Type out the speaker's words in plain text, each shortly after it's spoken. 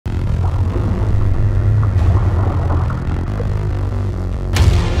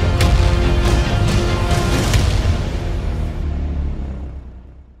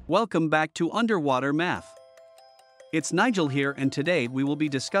Welcome back to Underwater Math. It's Nigel here, and today we will be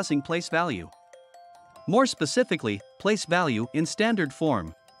discussing place value. More specifically, place value in standard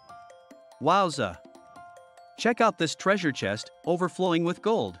form. Wowza! Check out this treasure chest, overflowing with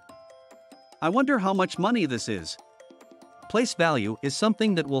gold. I wonder how much money this is. Place value is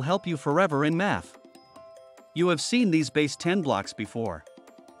something that will help you forever in math. You have seen these base 10 blocks before.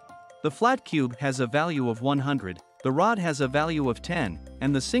 The flat cube has a value of 100, the rod has a value of 10,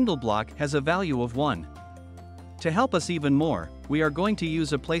 and the single block has a value of 1. To help us even more, we are going to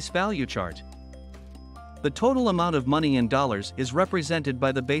use a place value chart. The total amount of money in dollars is represented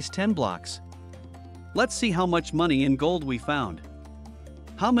by the base 10 blocks. Let's see how much money in gold we found.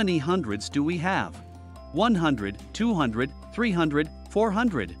 How many hundreds do we have? 100, 200, 300,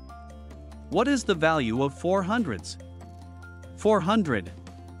 400. What is the value of 4 hundreds? 400.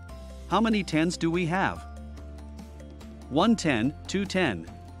 How many tens do we have? 110, 210.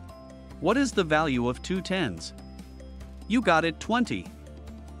 What is the value of 2 tens? You got it, 20.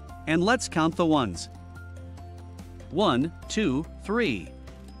 And let's count the ones. 1, 2, 3.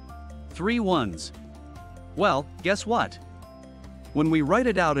 3 ones. Well, guess what? When we write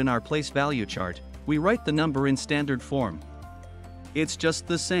it out in our place value chart, we write the number in standard form. It's just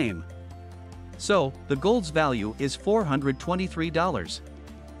the same. So, the gold's value is $423.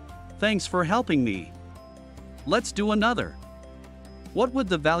 Thanks for helping me. Let's do another. What would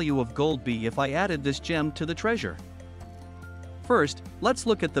the value of gold be if I added this gem to the treasure? First, let's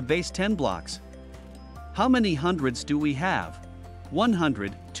look at the base 10 blocks. How many hundreds do we have?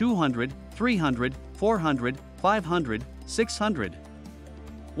 100, 200, 300, 400, 500, 600.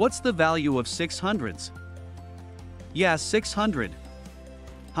 What's the value of 600s? Yes, 600.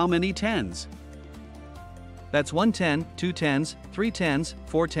 How many tens? That's 1 10, 2 tens, 3 tens,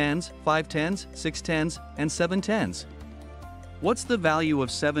 4 tens, 5 tens, 6 tens, and 7 tens. What's the value of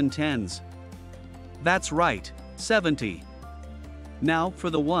 7 tens? That's right, 70. Now for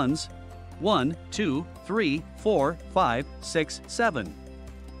the ones. 1, 2, 3, 4, 5, 6, 7.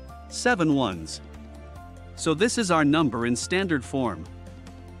 7 ones. So this is our number in standard form.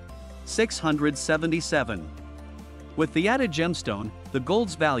 677. With the added gemstone, the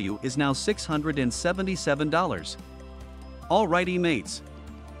gold's value is now $677. Alrighty mates.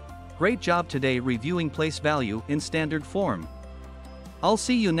 Great job today reviewing place value in standard form. I'll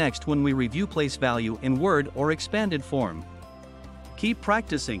see you next when we review place value in Word or expanded form. Keep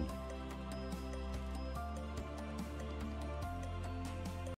practicing.